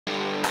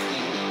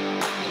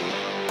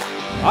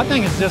I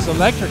think it's just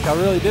electric. I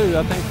really do.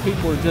 I think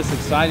people are just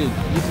excited.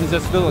 You can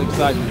just feel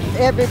excitement.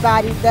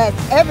 Everybody is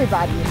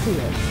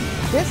here.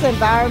 This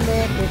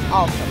environment is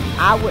awesome.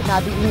 I would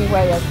not be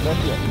anywhere else but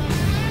here.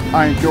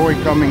 I enjoy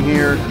coming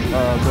here.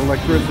 The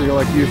electricity,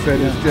 like you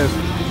said, is just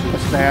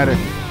ecstatic.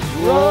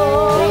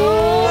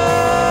 Roll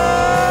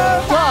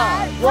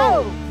Tide,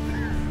 roll!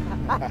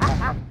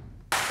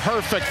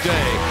 Perfect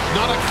day.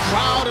 Not a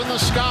cloud in the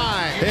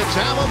sky. It's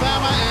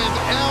Alabama and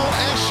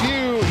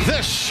LSU.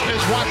 This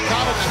is what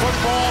college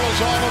football is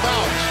all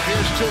about.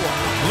 Here's Tua.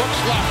 Looks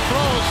left,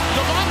 throws.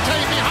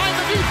 Devontae behind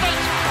the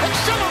defense.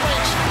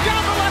 Accelerates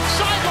down the left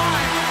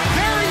sideline.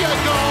 There you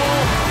go.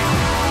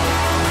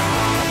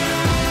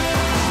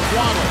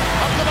 Waddle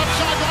up the left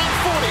sideline,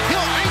 40.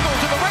 He'll angle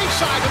to the right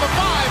side, to the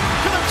 5,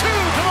 to the 2,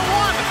 to the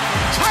 1.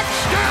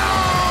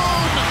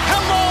 Touchdown!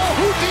 Hello,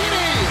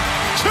 Houdini.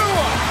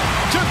 Tua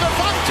to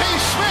Devontae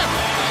Smith.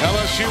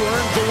 LSU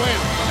earned the win,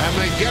 and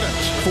they get it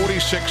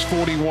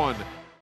 46-41.